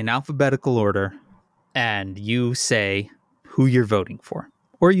go in alphabetical order, and you say who you're voting for,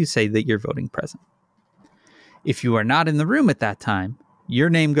 or you say that you're voting present. If you are not in the room at that time, your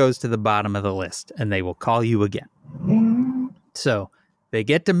name goes to the bottom of the list, and they will call you again. So they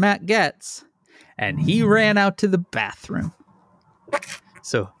get to Matt Gaetz, and he ran out to the bathroom.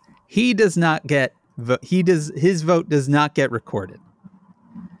 So he does not get his vote does not get recorded.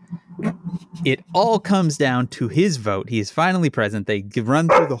 It all comes down to his vote. He is finally present. They run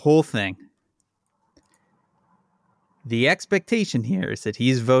through the whole thing. The expectation here is that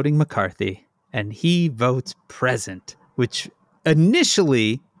he's voting McCarthy and he votes present, which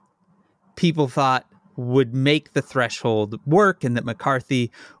initially people thought would make the threshold work and that McCarthy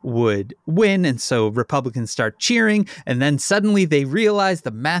would win. And so Republicans start cheering. And then suddenly they realize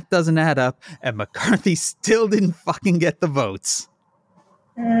the math doesn't add up and McCarthy still didn't fucking get the votes.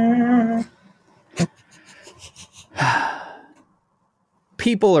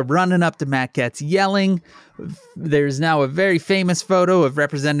 People are running up to Matt Gaetz yelling. There's now a very famous photo of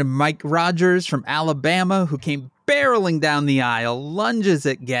Representative Mike Rogers from Alabama who came barreling down the aisle, lunges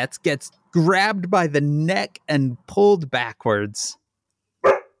at Gaetz, gets grabbed by the neck and pulled backwards.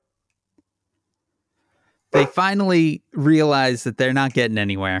 They finally realize that they're not getting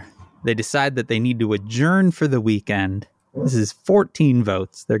anywhere. They decide that they need to adjourn for the weekend. This is 14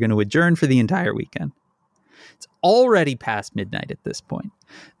 votes. They're going to adjourn for the entire weekend. It's already past midnight at this point.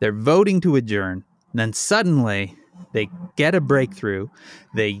 They're voting to adjourn. And then suddenly they get a breakthrough.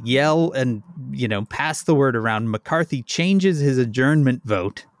 They yell and, pass the word around. McCarthy changes his adjournment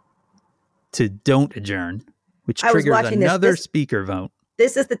vote to don't adjourn, which triggers another speaker vote.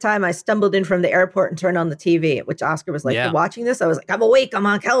 this is the time I stumbled in from the airport and turned on the TV, at which Oscar was like, Yeah. "You're watching this?" I was like, "I'm awake. I'm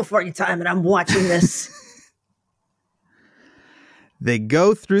on California time and I'm watching this." They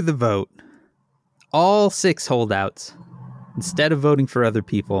go through the vote. All 6 holdouts, instead of voting for other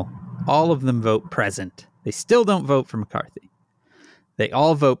people, all of them vote present. They still don't vote for McCarthy. They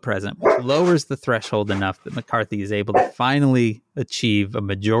all vote present, which lowers the threshold enough that McCarthy is able to finally achieve a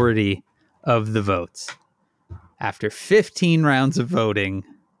majority of the votes. After 15 rounds of voting,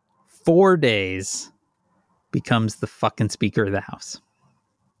 4 days, becomes the fucking Speaker of the House.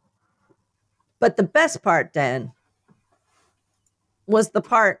 But the best part, Dan, was the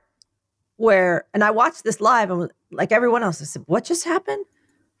part where, and I watched this live and was, like everyone else, I said, "What just happened?"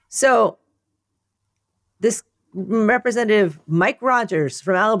 So this Representative Mike Rogers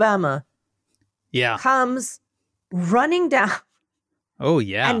from Alabama comes running down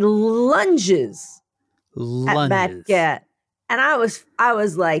and lunges at Matt Gaetz. And I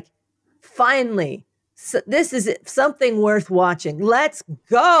was like, finally, so this is something worth watching. Let's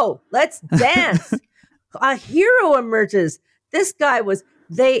go. Let's dance. A hero emerges. This guy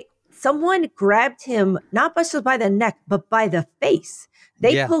someone grabbed him, not just by the neck, but by the face.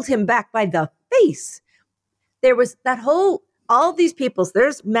 They pulled him back by the face. There was that all these people. So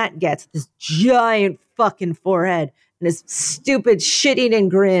there's Matt Gaetz, this giant fucking forehead and his stupid shit-eating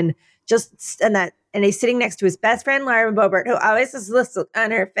grin. And he's sitting next to his best friend, Lauren Boebert, who always has this look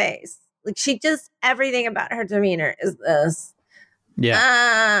on her face. Like everything about her demeanor is this.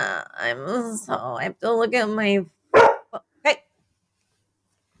 Yeah. I have to look at my. Hey,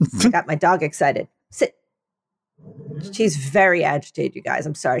 I got my dog excited. Sit. She's very agitated, you guys.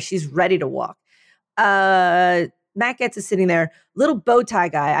 I'm sorry. She's ready to walk. Matt Gaetz is sitting there. Little bow tie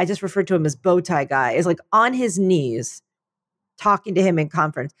guy, I just referred to him as bow tie guy, is like on his knees talking to him in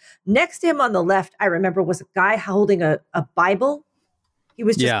conference. Next to him on the left, I remember, was a guy holding a Bible. He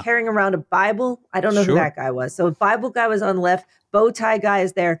was just carrying around a Bible. I don't know who that guy was. So a Bible guy was on the left, bow tie guy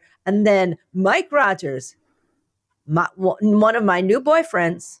is there. And then Mike Rogers, one of my new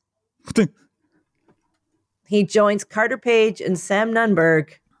boyfriends, he joins Carter Page and Sam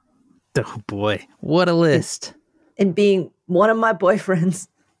Nunberg. Oh boy, what a list. And being one of my boyfriends,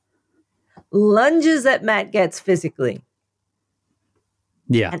 lunges at Matt Gaetz physically.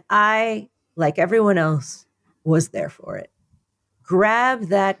 Yeah. And I, like everyone else, was there for it. Grab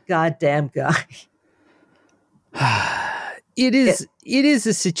that goddamn guy. It is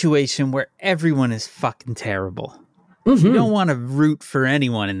a situation where everyone is fucking terrible. Mm-hmm. You don't want to root for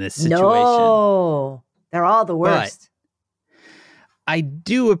anyone in this situation. No, they're all the worst. But I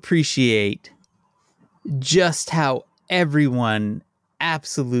do appreciate just how everyone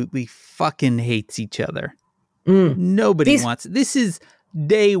absolutely fucking hates each other. Nobody wants it. This is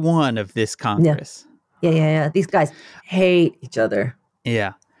day one of this Congress. Yeah. These guys hate each other.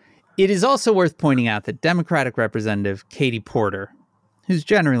 Yeah. It is also worth pointing out that Democratic Representative Katie Porter, who's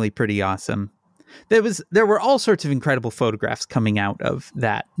generally pretty awesome, there were all sorts of incredible photographs coming out of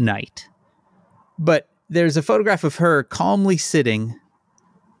that night. But there's a photograph of her calmly sitting,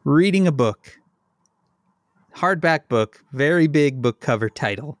 reading a book, hardback book, very big book cover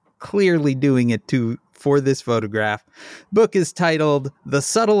title, clearly doing it for this photograph. Book is titled The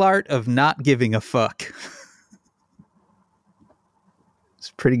Subtle Art of Not Giving a Fuck.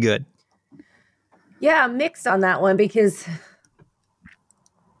 It's pretty good. Yeah, I'm mixed on that one because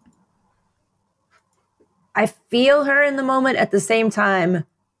I feel her in the moment. At the same time,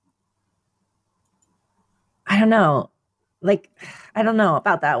 I don't know. I don't know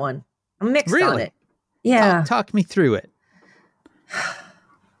about that one. I'm mixed on it. Yeah. Talk me through it.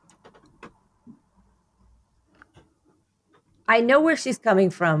 I know where she's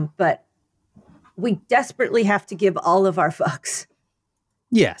coming from, but we desperately have to give all of our fucks.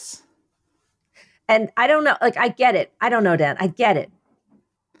 Yes. And I don't know. I get it. I don't know, Dan. I get it.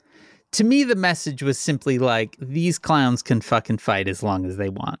 To me, the message was simply like, these clowns can fucking fight as long as they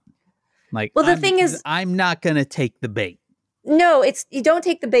want. Well, the thing is, I'm not going to take the bait. No, you don't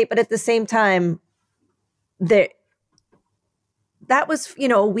take the bait, but at the same time, that was,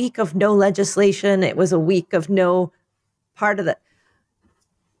 a week of no legislation. It was a week of no part of the.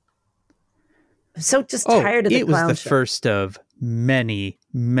 I'm so just tired of the clown show. It was the first of many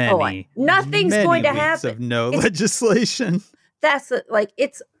nothing's going to happen. Of no legislation. That's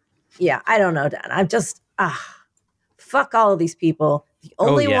I don't know, Dan. I'm just fuck all of these people. The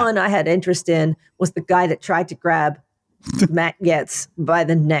only one I had interest in was the guy that tried to grab Matt Gaetz by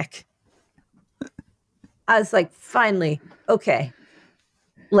the neck. I was like, finally, okay,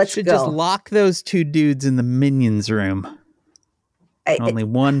 let's go. Just lock those two dudes in the Minions room. Only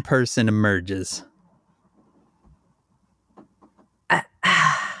one person emerges.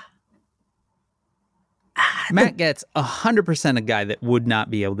 Matt Getz, 100% a guy that would not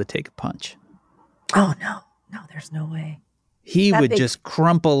be able to take a punch. Oh, no. No, there's no way. He would just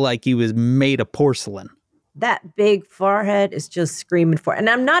crumple like he was made of porcelain. That big forehead is just screaming for it. And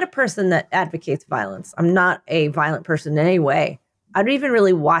I'm not a person that advocates violence. I'm not a violent person in any way. I don't even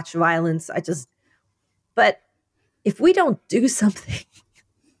really watch violence. But if we don't do something,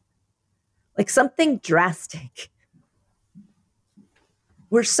 like something drastic,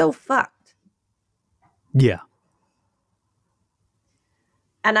 we're so fucked. Yeah.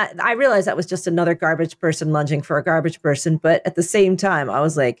 And I realized that was just another garbage person lunging for a garbage person. But at the same time, I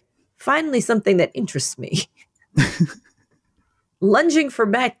was like, finally something that interests me. Lunging for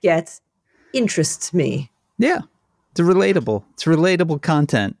Matt Getz interests me. Yeah. It's relatable. It's relatable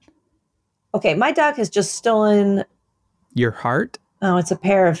content. Okay, my dog has just stolen... Your heart? Oh, it's a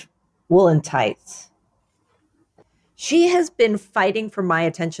pair of woolen tights. She has been fighting for my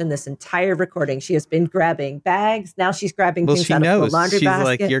attention this entire recording. She has been grabbing bags. Now she's grabbing things out of the laundry basket. She's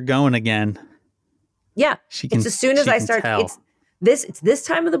like, you're going again. Yeah. It's as soon as I start... It's this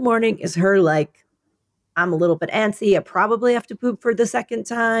time of the morning is her like, I'm a little bit antsy. I probably have to poop for the second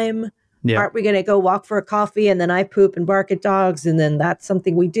time. Yeah. Aren't we going to go walk for a coffee and then I poop and bark at dogs and then that's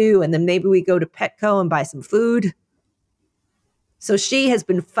something we do and then maybe we go to Petco and buy some food. So she has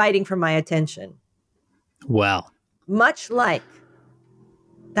been fighting for my attention. Well. Much like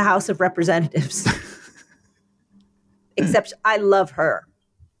the House of Representatives. Except I love her.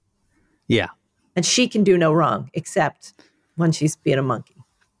 Yeah. And she can do no wrong except when she's being a monkey.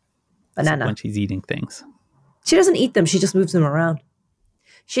 Banana. So when she's eating things. She doesn't eat them. She just moves them around.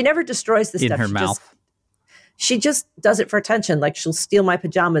 She never destroys the stuff. In her mouth. She just does it for attention. Like she'll steal my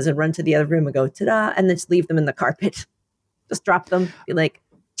pajamas and run to the other room and go, ta-da, and then just leave them in the carpet. Just drop them. Be like,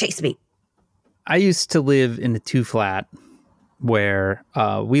 chase me. I used to live in a 2-flat where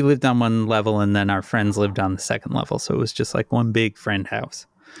we lived on one level and then our friends lived on the second level. So it was just like one big friend house.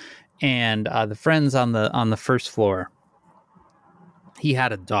 And the friends on the first floor, he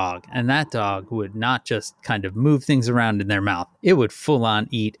had a dog, and that dog would not just kind of move things around in their mouth. It would full on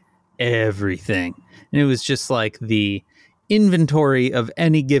eat everything. And it was just like the inventory of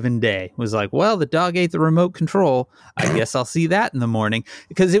any given day. It was like, well, the dog ate the remote control. I guess I'll see that in the morning,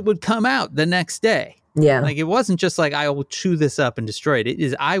 because it would come out the next day. Yeah. Like it wasn't just like, I will chew this up and destroy it. It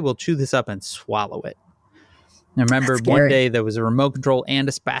is, I will chew this up and swallow it. I remember one day there was a remote control and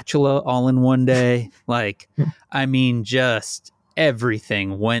a spatula all in one day. Like, I mean, just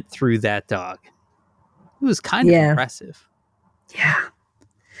everything went through that dog. It was kind of impressive. Yeah.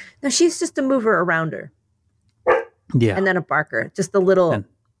 No, she's just a mover around her. Yeah. And then a barker. Just a little.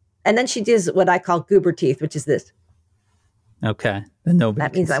 And then she does what I call goober teeth, which is this. Okay. Then nobody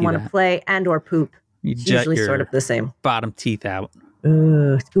that means I want to play and or poop. It's usually sort of the same. Bottom teeth out.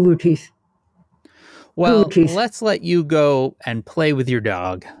 Goober teeth. Well, let's let you go and play with your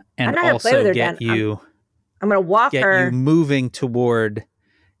dog, and also get you. I'm going to walk her. Get you moving toward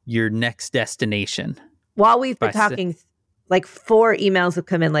your next destination. While we've been talking, like 4 emails have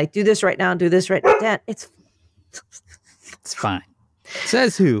come in. Like, do this right now. Do this right now. Dan, it's fine.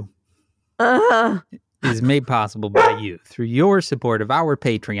 Says who is made possible by you through your support of our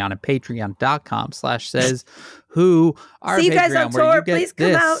Patreon at patreon.com/says who. See you guys on tour. Please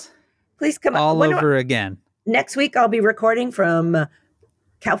come out. Please come out. All over again. Next week, I'll be recording from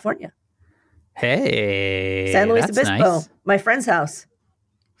California. Hey. San Luis Obispo, nice. My friend's house.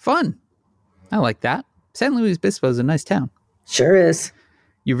 Fun. I like that. San Luis Obispo is a nice town. Sure is.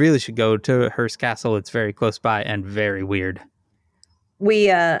 You really should go to Hearst Castle. It's very close by and very weird. We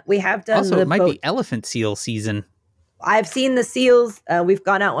have done also, it might be elephant seal season. I've seen the seals. We've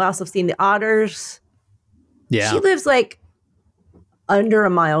gone out. We also seen the otters. Yeah. She lives like under a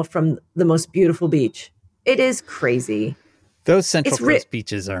mile from the most beautiful beach. It is crazy. Those Central Coast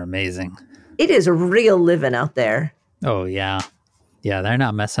beaches are amazing. It is real living out there. Oh, yeah. Yeah, they're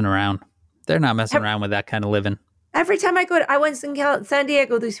not messing around. They're not messing around with that kind of living. Every time I went to San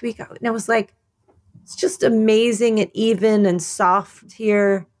Diego this week, and I was like, it's just amazing and even and soft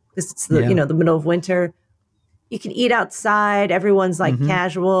here because it's the the middle of winter. You can eat outside. Everyone's like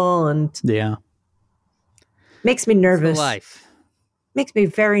casual and makes me nervous. It's life. Makes me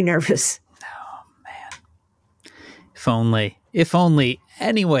very nervous. Oh, man. If only.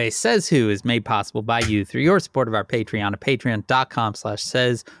 Anyway, Says Who is made possible by you through your support of our Patreon at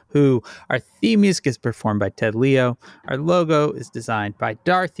patreon.com/says who. Our theme music is performed by Ted Leo. Our logo is designed by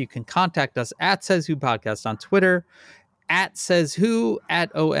Darth. You can contact us at Says Who Podcast on Twitter, at Says Who,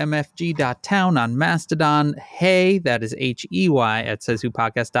 at omfg.town on Mastodon. Hey, that is HEY at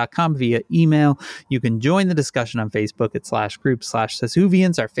sayswhopodcast.com via email. You can join the discussion on Facebook at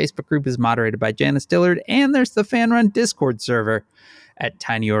 /group/SaysWhovians. Our Facebook group is moderated by Janice Dillard, and there's the fan-run Discord server at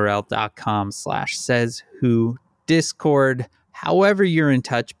tinyurl.com/sayswhodiscord. However you're in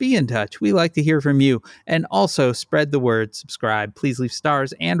touch, be in touch. We like to hear from you. And also spread the word, subscribe. Please leave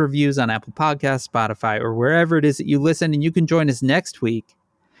stars and reviews on Apple Podcasts, Spotify, or wherever it is that you listen. And you can join us next week,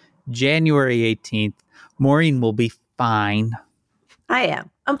 January 18th. Maureen will be fine. I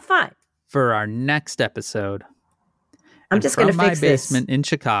am. I'm fine. For our next episode. I'm just going to fix my basement in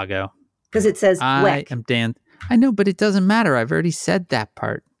Chicago. Because it says I WEC. am Dan. I know, but it doesn't matter. I've already said that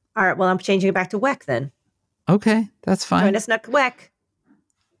part. All right. Well, I'm changing it back to WEC then. Okay, that's fine. Join us next WEC.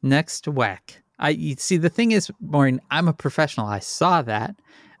 Next whack. You see, the thing is, Maureen, I'm a professional. I saw that,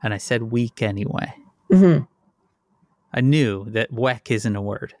 and I said week anyway. Mm-hmm. I knew that weck isn't a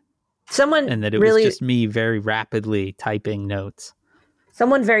word. And that it really, was just me very rapidly typing notes.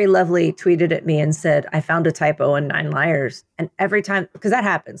 Someone very lovely tweeted at me and said, I found a typo in 9 Liars. And every time, because that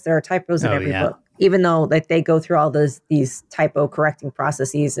happens, there are typos in every book. Even though like they go through all these typo correcting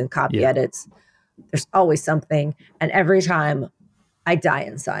processes and copy edits, there's always something. And every time I die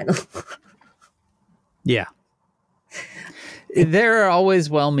inside. Yeah. There are always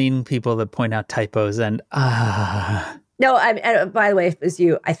well-meaning people that point out typos and No, by the way, if it's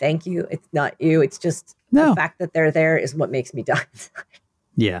you, I thank you. It's not you. It's just the fact that they're there is what makes me die inside.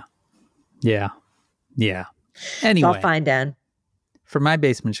 Yeah. Anyway. It's all fine, Dan. For My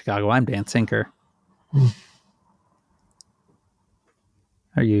Basement Chicago, I'm Dan Sinker.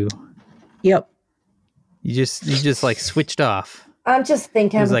 Are you? Yep. You just like switched off. I'm just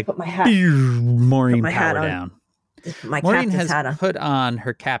thinking I'm like, put my hat. Maureen, my power hat down. My Maureen captain's has hat on. put on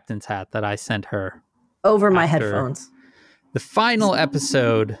her captain's hat that I sent her over my headphones. The final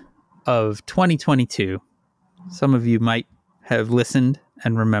episode of 2022. Some of you might have listened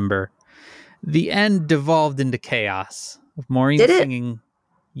and remember. The end devolved into chaos of Maureen singing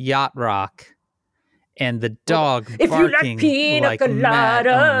Yacht Rock and the dog if barking you like pina mad.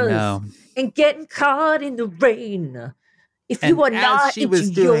 coladas Oh, no. and getting caught in the rain. If you are not she into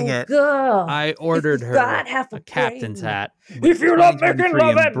was doing yoga, I ordered her a captain's hat. If you're not making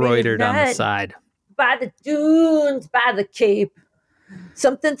love at embroidered on the midnight, side. by the dunes, by the cape.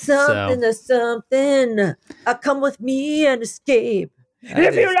 Something, there's something. Come with me and escape.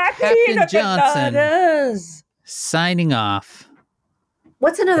 If you like pina coladas. Signing off.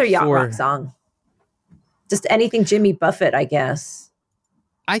 What's another yacht rock song? Just anything Jimmy Buffett, I guess.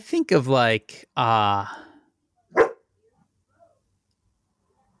 I think of wasn't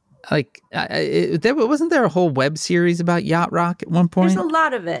there a whole web series about yacht rock at one point? There's a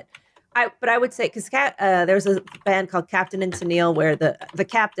lot of it. But I would say because there's a band called Captain and Tennille where the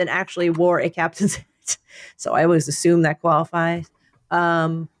captain actually wore a captain's hat, so I always assume that qualifies.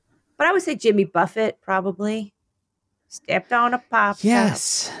 But I would say Jimmy Buffett probably stepped on a pop.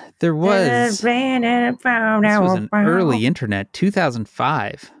 Yes, there was. This was an early internet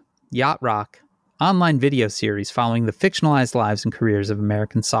 2005 yacht rock online video series following the fictionalized lives and careers of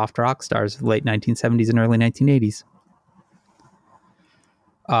American soft rock stars of the late 1970s and early 1980s.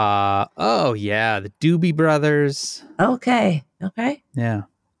 The Doobie Brothers. Okay. Yeah.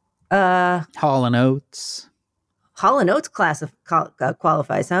 Hall and Oates. Hall and Oates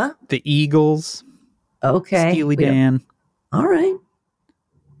qualifies, huh? The Eagles. Okay. Steely Dan. All right.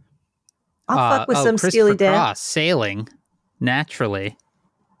 I'll fuck with some Steely Dan. Cross, Sailing, naturally.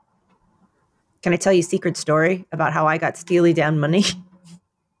 Can I tell you a secret story about how I got Steely Dan money?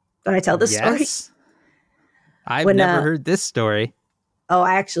 Can I tell this story? I've never heard this story. Oh,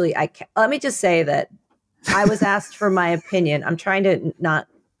 actually, let me just say that I was asked for my opinion. I'm trying to not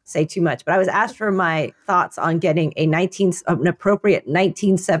say too much, but I was asked for my thoughts on getting an appropriate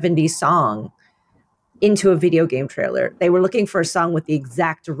 1970s song into a video game trailer. They were looking for a song with the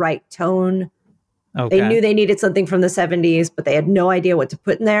exact right tone. Okay. They knew they needed something from the 70s, but they had no idea what to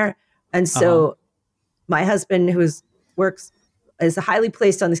put in there. And so my husband, who is highly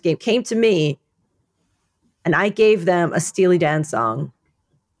placed on this game, came to me and I gave them a Steely Dan song.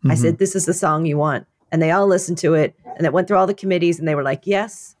 I said, this is the song you want. And they all listened to it. And it went through all the committees and they were like,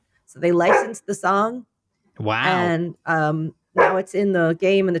 yes. So they licensed the song. Wow. And now it's in the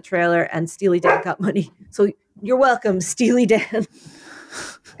game and the trailer and Steely Dan got money. So you're welcome, Steely Dan.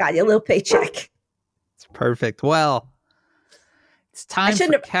 Got you a little paycheck. It's perfect. Well, it's time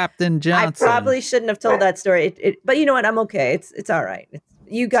for Captain Johnson. I probably shouldn't have told that story. But you know what? I'm okay. It's all right.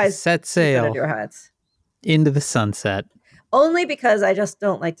 You guys set sail under your hats into the sunset. Only because I just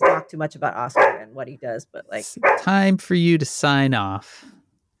don't like to talk too much about Oscar and what he does, but like, It's time for you to sign off.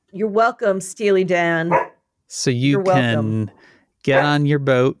 You're welcome, Steely Dan. So you You're welcome. can get on your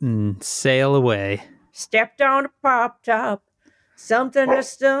boat and sail away. Stepped on a pop top. Something to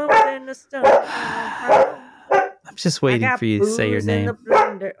stump. I'm just waiting for you to say your name.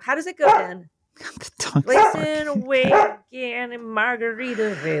 How does it go, Dan? The tongue's Blazing talking. away again in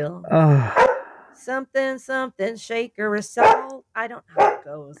Margaritaville. Something, shaker of salt. I don't know how it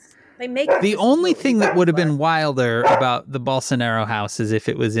goes. They make The only thing that would have been wilder about the Bolsonaro house is if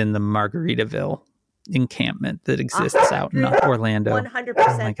it was in the Margaritaville encampment that exists out in Orlando. 100%.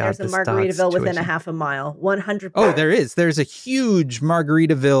 Oh my God, There's a this dog Margaritaville within a situation. half a mile. 100%. Oh, there is. There's a huge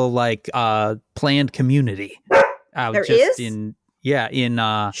Margaritaville planned community out There just is? in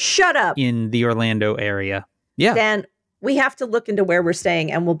Shut up. in the Orlando area. Yeah. Dan, we have to look into where we're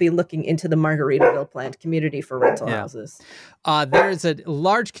staying, and we'll be looking into the Margaritaville planned community for rental houses. There's a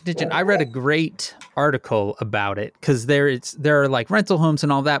large contingent. I read a great article about it because there are like rental homes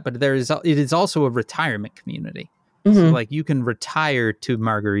and all that, but it is also a retirement community. So like you can retire to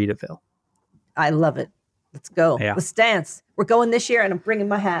Margaritaville. I love it. Let's go. Yeah. Let's dance. We're going this year, and I'm bringing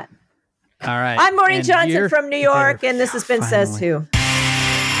my hat. All right. I'm Maureen And Johnson you're from New York, there. and this has been Says Finally. Who.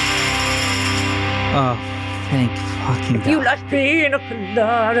 Oh, thank fucking God. You like pina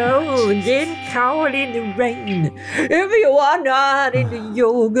colada and getting caught in the rain. If you are not into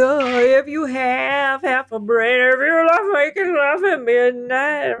yoga, if you have half a brain, if you love making love at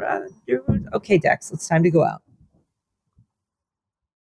midnight. Okay, Dex, it's time to go out.